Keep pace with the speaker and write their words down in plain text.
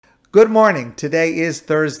Good morning. Today is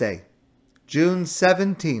Thursday, June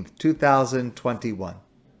 17th, 2021.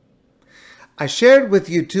 I shared with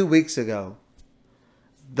you 2 weeks ago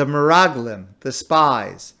the Meraglim, the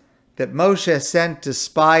spies, that Moshe sent to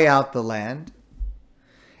spy out the land.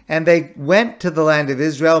 And they went to the land of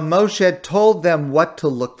Israel. Moshe told them what to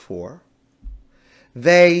look for.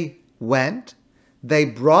 They went. They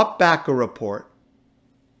brought back a report.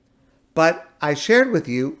 But I shared with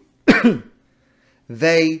you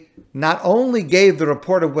they not only gave the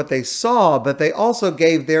report of what they saw, but they also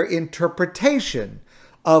gave their interpretation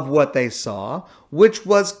of what they saw, which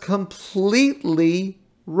was completely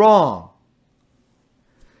wrong.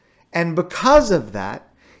 And because of that,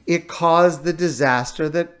 it caused the disaster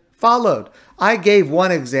that followed. I gave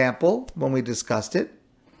one example when we discussed it.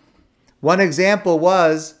 One example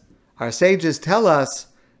was, our sages tell us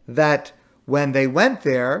that when they went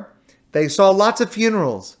there, they saw lots of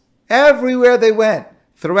funerals. Everywhere they went,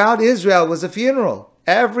 throughout Israel, was a funeral.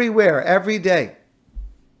 Everywhere, every day.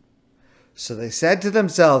 So they said to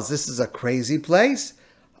themselves, this is a crazy place.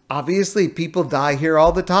 Obviously, people die here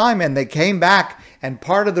all the time. And they came back, and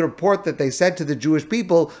part of the report that they said to the Jewish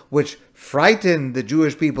people, which frightened the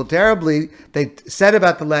Jewish people terribly, they said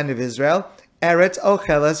about the land of Israel, Eretz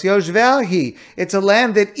Ocheles Yoshvehi. It's a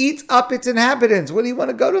land that eats up its inhabitants. What do you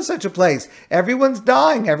want to go to such a place? Everyone's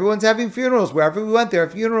dying. Everyone's having funerals. Wherever we went, there are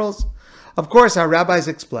funerals. Of course, our rabbis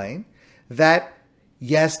explain that,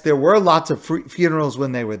 yes, there were lots of funerals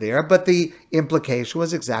when they were there, but the implication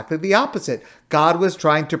was exactly the opposite. God was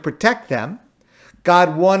trying to protect them.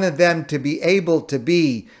 God wanted them to be able to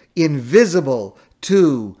be invisible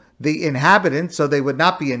to the inhabitants so they would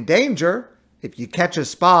not be in danger. If you catch a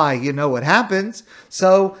spy, you know what happens.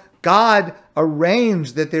 So God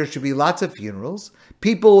arranged that there should be lots of funerals.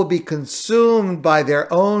 People would be consumed by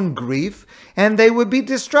their own grief, and they would be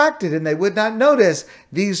distracted, and they would not notice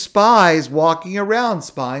these spies walking around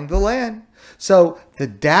spying the land. So the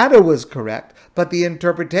data was correct, but the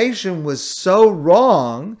interpretation was so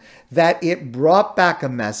wrong that it brought back a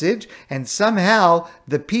message, and somehow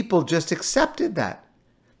the people just accepted that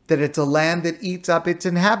it's a land that eats up its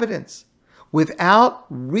inhabitants, without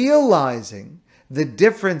realizing the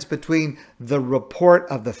difference between the report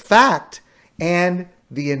of the fact and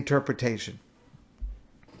the interpretation.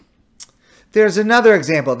 There's another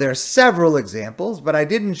example. There are several examples, but I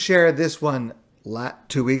didn't share this one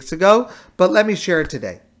 2 weeks ago, but let me share it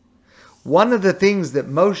today. One of the things that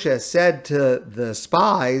Moshe said to the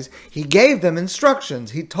spies, he gave them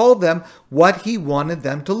instructions. He told them what he wanted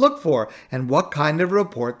them to look for and what kind of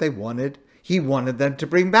report he wanted them to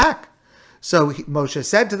bring back. So Moshe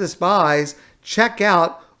said to the spies, check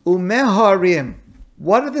out Umeharim.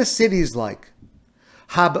 What are the cities like?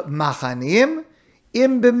 Hab machanim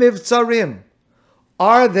im b'mivtzarim.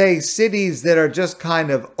 Are they cities that are just kind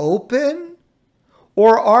of open?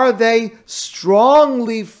 Or are they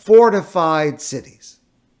strongly fortified cities?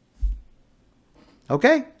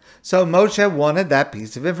 Okay, so Moshe wanted that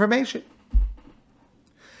piece of information.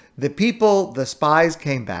 The spies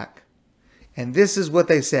came back. And this is what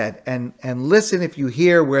they said. And listen if you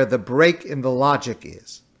hear where the break in the logic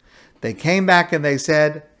is. They came back and they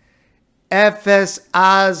said, Ephes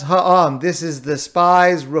az ha'am. This is the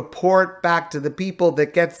spies' report back to the people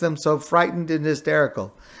that gets them so frightened and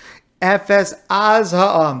hysterical. Ephes az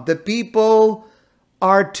ha'am. The people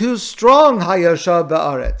are too strong, hayoshav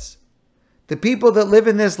ba'aretz. The people that live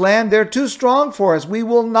in this land, they're too strong for us. We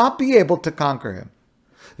will not be able to conquer him.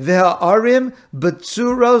 Ve'arim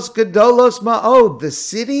betzuros gedolos ma'od. The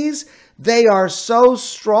cities, they are so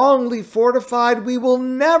strongly fortified, we will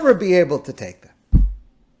never be able to take them.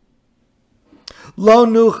 Lo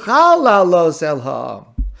nuchal lalos el ha'am.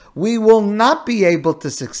 We will not be able to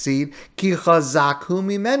succeed, ki chazakhu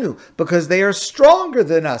mimenu, because they are stronger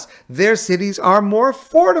than us. Their cities are more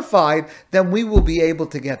fortified than we will be able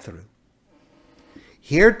to get through.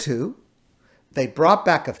 Here too, they brought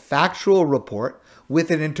back a factual report with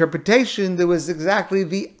an interpretation that was exactly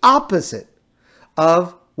the opposite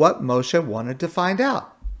of what Moshe wanted to find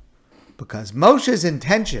out. Because Moshe's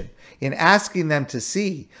intention in asking them to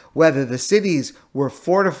see whether the cities were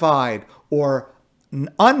fortified or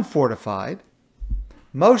unfortified,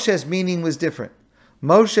 Moshe's meaning was different.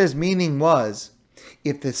 Moshe's meaning was,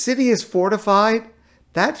 if the city is fortified,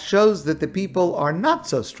 that shows that the people are not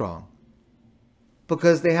so strong,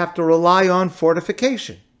 because they have to rely on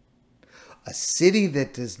fortification. A city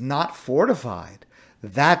that is not fortified,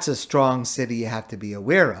 that's a strong city you have to be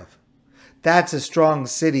aware of. That's a strong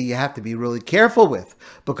city you have to be really careful with,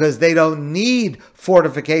 because they don't need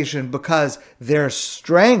fortification, because their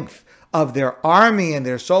strength of their army and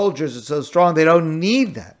their soldiers is so strong, they don't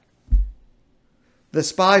need that. The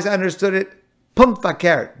spies understood it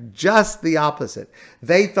pumpfaker, just the opposite.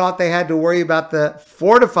 They thought they had to worry about the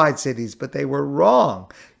fortified cities, but they were wrong.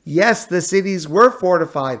 Yes, the cities were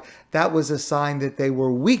fortified. That was a sign that they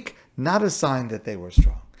were weak, not a sign that they were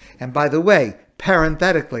strong. And by the way,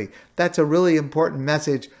 parenthetically, that's a really important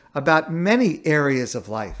message about many areas of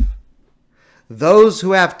life. Those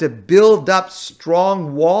who have to build up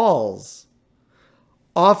strong walls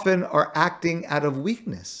often are acting out of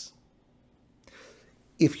weakness.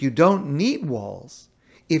 If you don't need walls,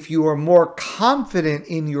 if you are more confident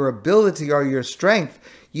in your ability or your strength,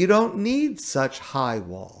 you don't need such high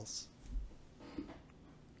walls.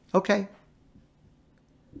 Okay.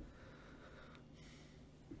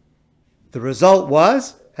 The result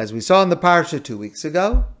was, as we saw in the parsha 2 weeks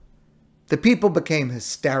ago, the people became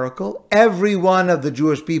hysterical. Every one of the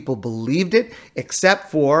Jewish people believed it, except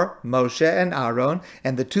for Moshe and Aaron,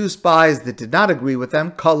 and the two spies that did not agree with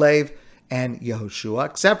them, Kalev and Yehoshua.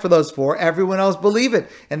 Except for those four, everyone else believed it,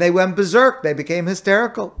 and they went berserk. They became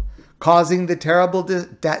hysterical, causing the terrible,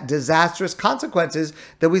 disastrous consequences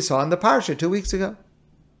that we saw in the parsha 2 weeks ago.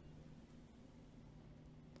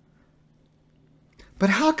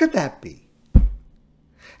 But how could that be?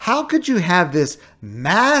 How could you have this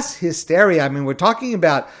mass hysteria? I mean, we're talking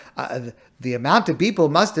about the amount of people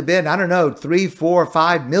must have been, 3, 4,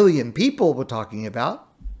 5 million people we're talking about.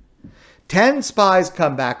 10 spies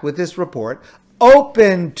come back with this report,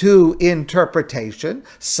 open to interpretation.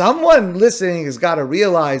 Someone listening has got to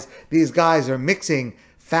realize these guys are mixing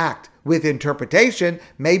fact with interpretation.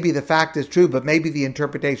 Maybe the fact is true, but maybe the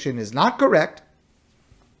interpretation is not correct.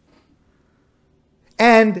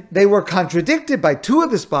 And they were contradicted by two of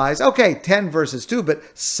the spies. Okay, 10 versus 2, but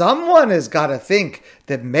someone has got to think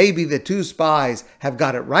that maybe the two spies have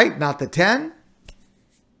got it right, not the 10.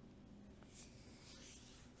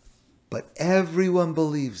 But everyone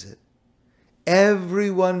believes it.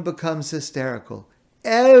 Everyone becomes hysterical.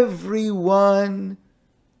 Everyone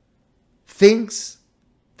thinks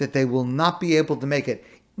that they will not be able to make it,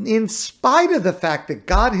 in spite of the fact that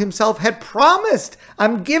God himself had promised,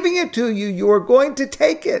 I'm giving it to you, you are going to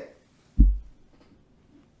take it.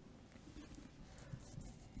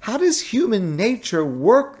 How does human nature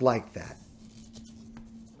work like that?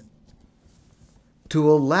 To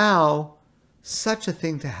allow such a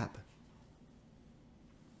thing to happen.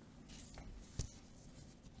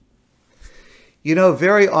 You know,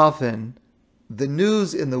 very often the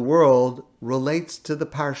news in the world relates to the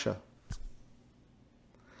parsha.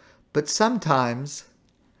 But sometimes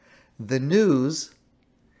the news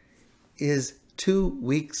is 2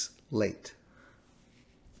 weeks late.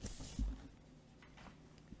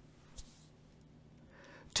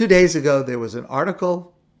 Two days ago, there was an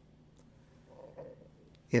article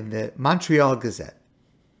in the Montreal Gazette.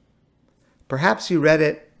 Perhaps you read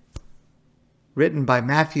it, written by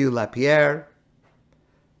Matthew Lapierre.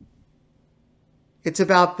 It's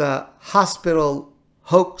about the hospital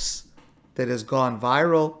hoax that has gone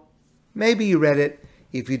viral. Maybe you read it.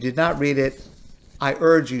 If you did not read it, I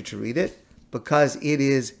urge you to read it because it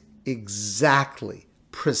is exactly,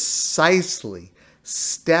 precisely,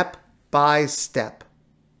 step by step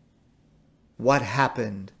what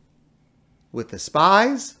happened with the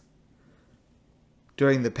spies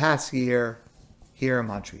during the past year here in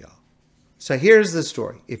Montreal. So here's the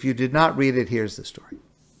story. If you did not read it, here's the story.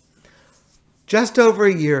 Just over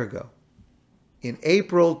a year ago, in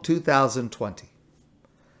April 2020,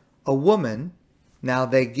 a woman, now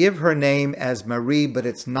they give her name as Marie, but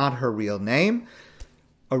it's not her real name.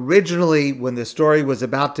 Originally, when the story was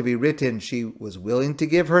about to be written, she was willing to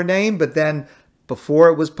give her name, but then before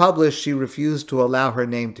it was published, she refused to allow her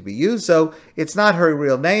name to be used. So it's not her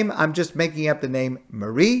real name. I'm just making up the name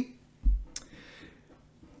Marie.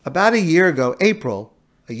 About a year ago, April,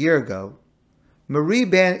 a year ago, Marie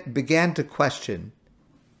began to question,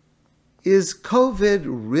 is COVID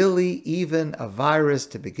really even a virus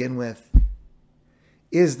to begin with?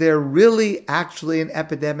 Is there really actually an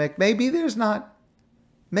epidemic? Maybe there's not.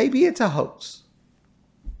 Maybe it's a hoax.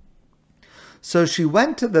 So she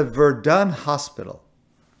went to the Verdun hospital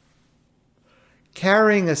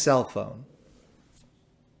carrying a cell phone.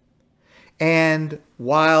 And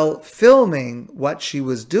while filming what she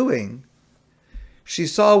was doing, she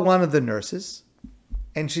saw one of the nurses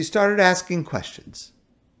and she started asking questions.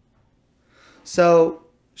 So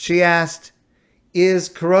she asked, is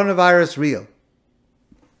coronavirus real?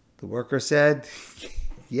 The worker said,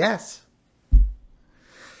 yes.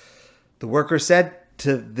 The worker said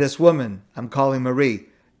to this woman, I'm calling Marie,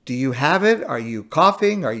 do you have it? Are you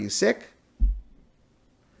coughing? Are you sick?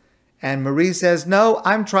 And Marie says, no,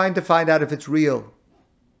 I'm trying to find out if it's real.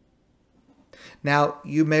 Now,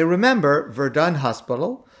 you may remember Verdun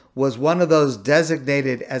Hospital was one of those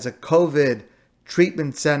designated as a COVID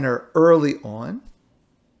treatment center early on.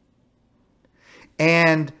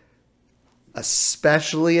 And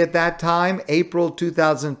especially at that time, April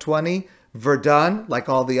 2020, Verdun, like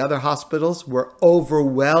all the other hospitals, were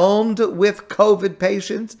overwhelmed with COVID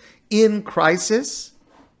patients in crisis.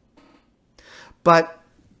 But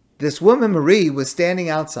this woman, Marie, was standing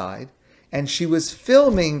outside, and she was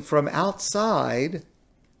filming from outside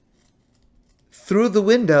through the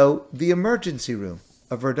window the emergency room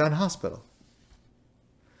of Verdun Hospital,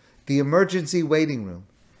 the emergency waiting room.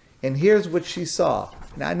 And here's what she saw.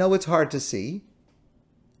 Now, I know it's hard to see,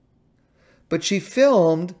 but she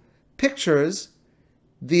filmed pictures.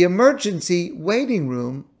 The emergency waiting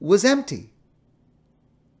room was empty.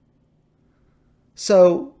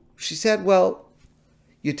 So she said, well,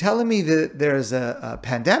 you're telling me that there's a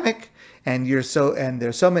pandemic and there's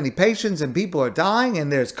so many patients and people are dying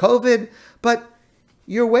and there's COVID, but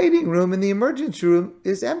your waiting room in the emergency room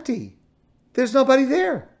is empty. There's nobody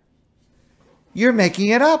there. You're making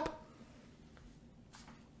it up.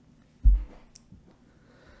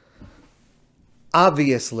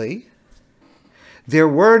 Obviously, there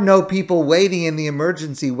were no people waiting in the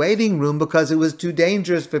emergency waiting room because it was too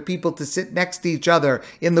dangerous for people to sit next to each other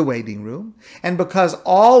in the waiting room. And because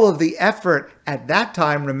all of the effort at that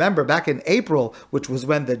time, remember back in April, which was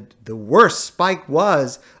when the worst spike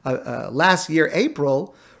was last year,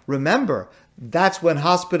 April, remember, that's when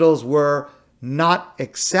hospitals were not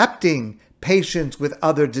accepting patients with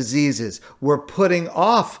other diseases, were putting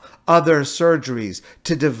off other surgeries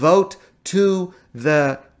to devote to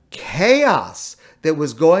the chaos that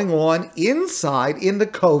was going on inside in the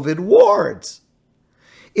COVID wards.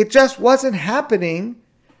 It just wasn't happening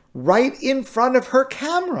right in front of her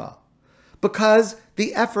camera because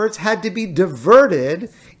the efforts had to be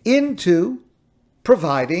diverted into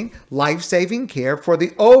providing life-saving care for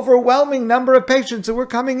the overwhelming number of patients who were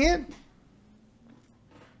coming in.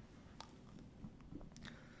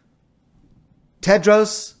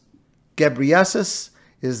 Tedros Ghebreyesus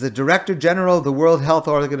is the Director General of the World Health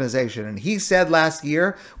Organization. And he said last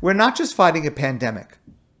year, we're not just fighting a pandemic.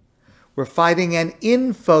 We're fighting an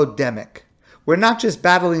infodemic. We're not just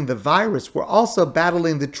battling the virus, we're also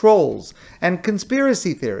battling the trolls and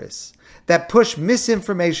conspiracy theorists that push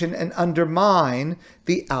misinformation and undermine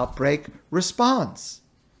the outbreak response.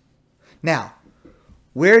 Now,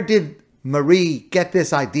 where did Marie get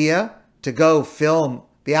this idea to go film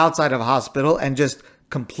the outside of a hospital and just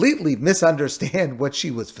completely misunderstand what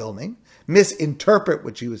she was filming, misinterpret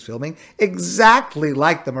what she was filming, exactly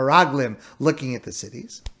like the Miraglim looking at the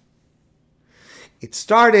cities? It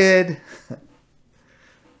started,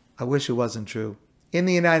 I wish it wasn't true, in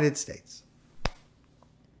the United States.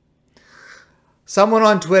 Someone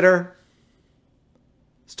on Twitter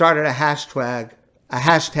started a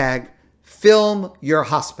hashtag, film your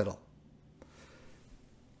hospital.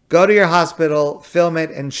 Go to your hospital, film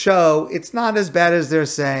it, and show it's not as bad as they're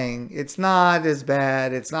saying. It's not as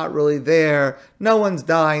bad. It's not really there. No one's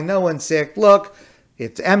dying. No one's sick. Look,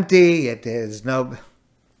 it's empty. It is the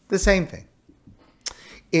same thing.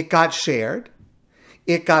 It got shared.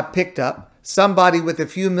 It got picked up. Somebody with a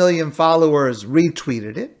few million followers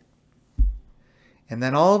retweeted it. And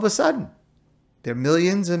then all of a sudden, there are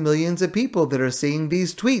millions and millions of people that are seeing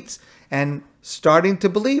these tweets and starting to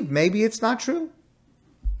believe maybe it's not true.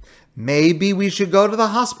 Maybe we should go to the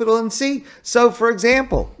hospital and see. So, for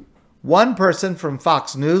example, one person from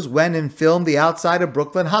Fox News went and filmed the outside of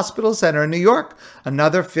Brooklyn Hospital Center in New York.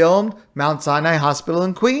 Another filmed Mount Sinai Hospital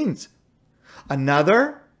in Queens.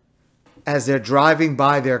 Another, as they're driving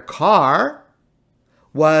by their car,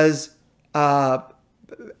 was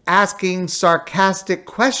asking sarcastic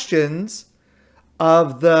questions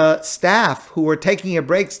of the staff who were taking a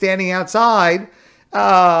break standing outside.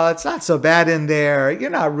 It's not so bad in there. You're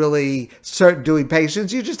not really doing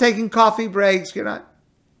patients. You're just taking coffee breaks. You're not.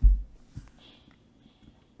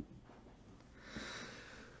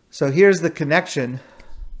 So here's the connection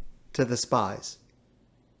to the spies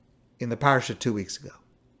in the parasha 2 weeks ago.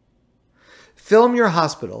 Film your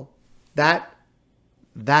hospital. That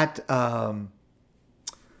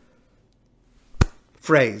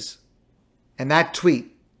phrase and that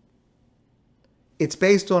tweet, it's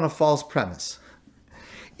based on a false premise.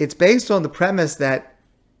 It's based on the premise that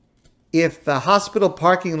if the hospital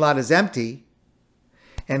parking lot is empty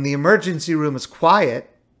and the emergency room is quiet,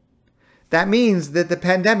 that means that the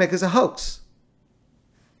pandemic is a hoax.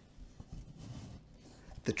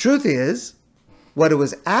 The truth is, what it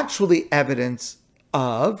was actually evidence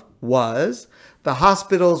of was the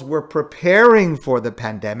hospitals were preparing for the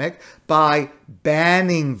pandemic by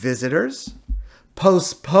banning visitors,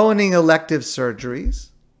 postponing elective surgeries,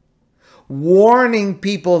 warning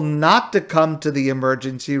people not to come to the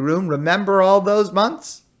emergency room. Remember all those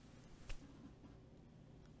months?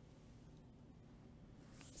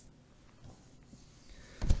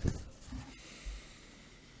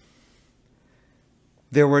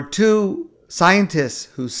 There were two scientists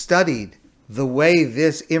who studied the way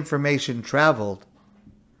this information traveled.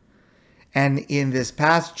 And in this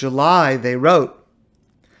past July, they wrote,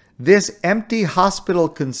 "This empty hospital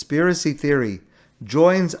conspiracy theory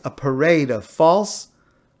joins a parade of false,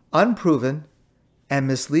 unproven, and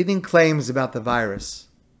misleading claims about the virus,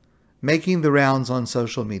 making the rounds on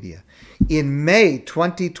social media." In May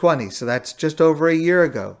 2020, so that's just over a year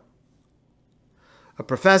ago, a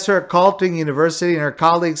professor at Caltech University and her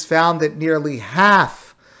colleagues found that nearly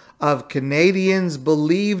half of Canadians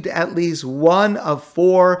believed at least one of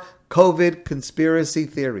 4 COVID conspiracy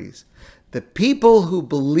theories. The people who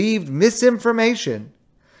believed misinformation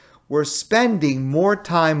were spending more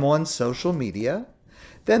time on social media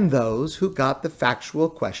than those who got the factual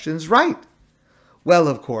questions right. Well,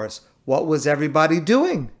 of course, what was everybody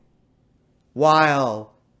doing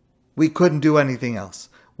while we couldn't do anything else?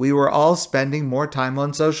 We were all spending more time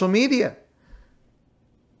on social media.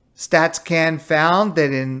 StatsCan found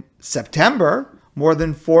that in September, more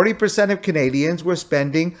than 40% of Canadians were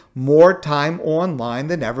spending more time online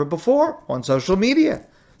than ever before on social media.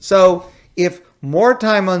 So if more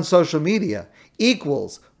time on social media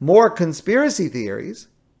equals more conspiracy theories,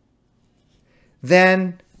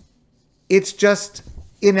 then it's just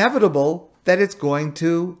inevitable that it's going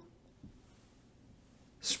to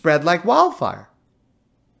spread like wildfire.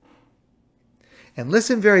 And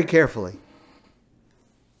listen very carefully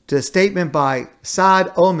to a statement by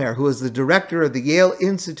Saad Omer, who is the director of the Yale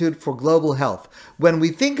Institute for Global Health. When we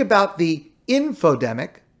think about the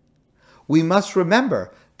infodemic, we must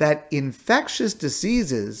remember that infectious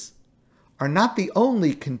diseases are not the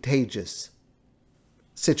only contagious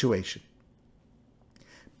situation.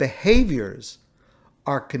 Behaviors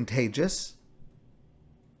are contagious,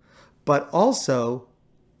 but also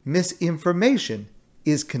misinformation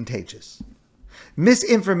is contagious.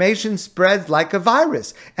 Misinformation spreads like a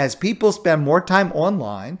virus. As people spend more time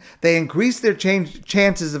online, they increase their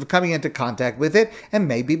chances of coming into contact with it and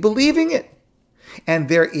maybe believing it. And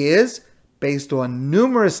there is, based on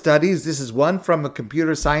numerous studies, this is one from a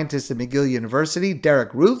computer scientist at McGill University,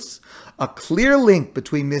 Derek Ruths, a clear link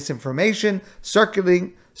between misinformation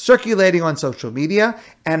circulating on social media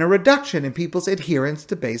and a reduction in people's adherence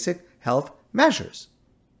to basic health measures.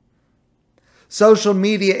 Social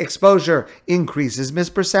media exposure increases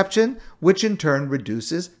misperception, which in turn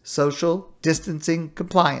reduces social distancing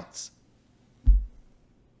compliance.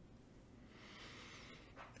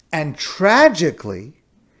 And tragically,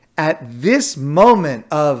 at this moment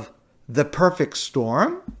of the perfect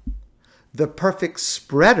storm, the perfect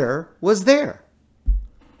spreader was there.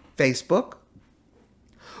 Facebook,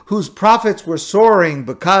 whose profits were soaring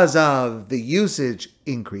because of the usage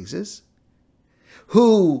increases,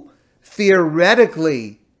 who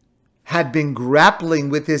theoretically had been grappling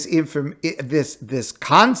with this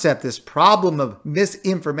concept, this problem of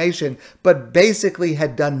misinformation, but basically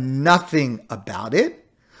had done nothing about it,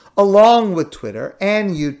 along with Twitter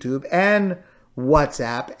and YouTube and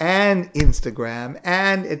WhatsApp and Instagram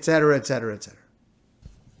and et cetera, et cetera, et cetera.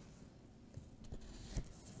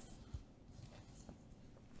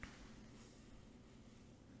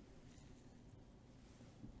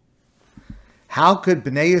 How could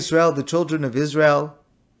Bnei Israel, the children of Israel,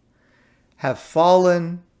 have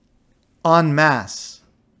fallen en masse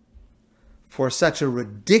for such a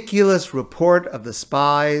ridiculous report of the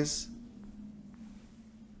spies?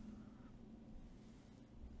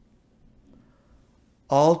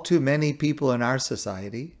 All too many people in our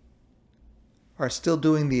society are still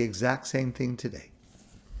doing the exact same thing today.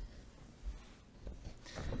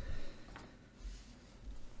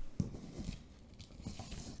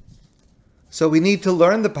 So we need to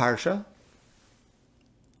learn the Parsha.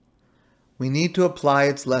 We need to apply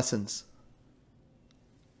its lessons.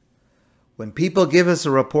 When people give us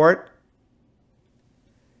a report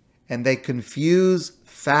and they confuse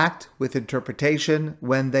fact with interpretation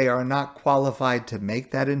when they are not qualified to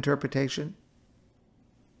make that interpretation,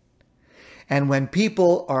 and when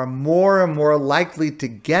people are more and more likely to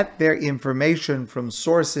get their information from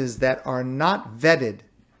sources that are not vetted,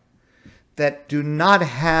 that do not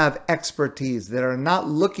have expertise, that are not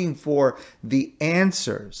looking for the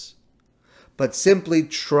answers, but simply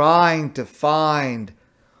trying to find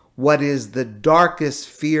what is the darkest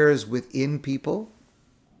fears within people,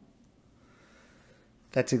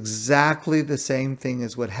 that's exactly the same thing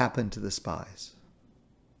as what happened to the spies.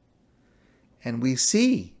 And we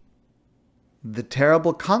see the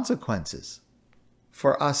terrible consequences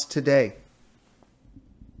for us today.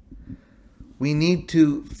 We need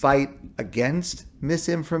to fight against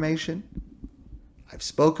misinformation. I've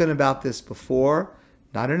spoken about this before,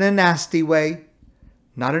 not in a nasty way,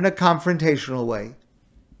 not in a confrontational way,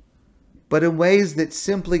 but in ways that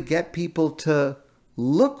simply get people to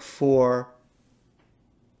look for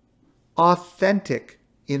authentic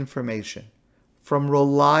information from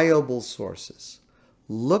reliable sources.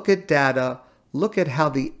 Look at data, look at how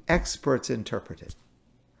the experts interpret it.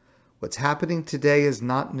 What's happening today is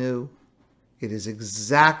not new. It is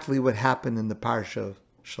exactly what happened in the Parsha of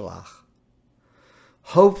Shalach.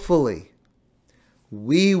 Hopefully,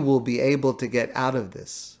 we will be able to get out of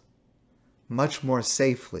this much more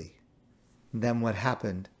safely than what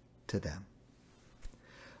happened to them.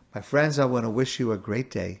 My friends, I want to wish you a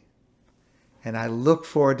great day, and I look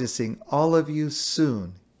forward to seeing all of you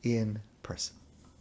soon in person.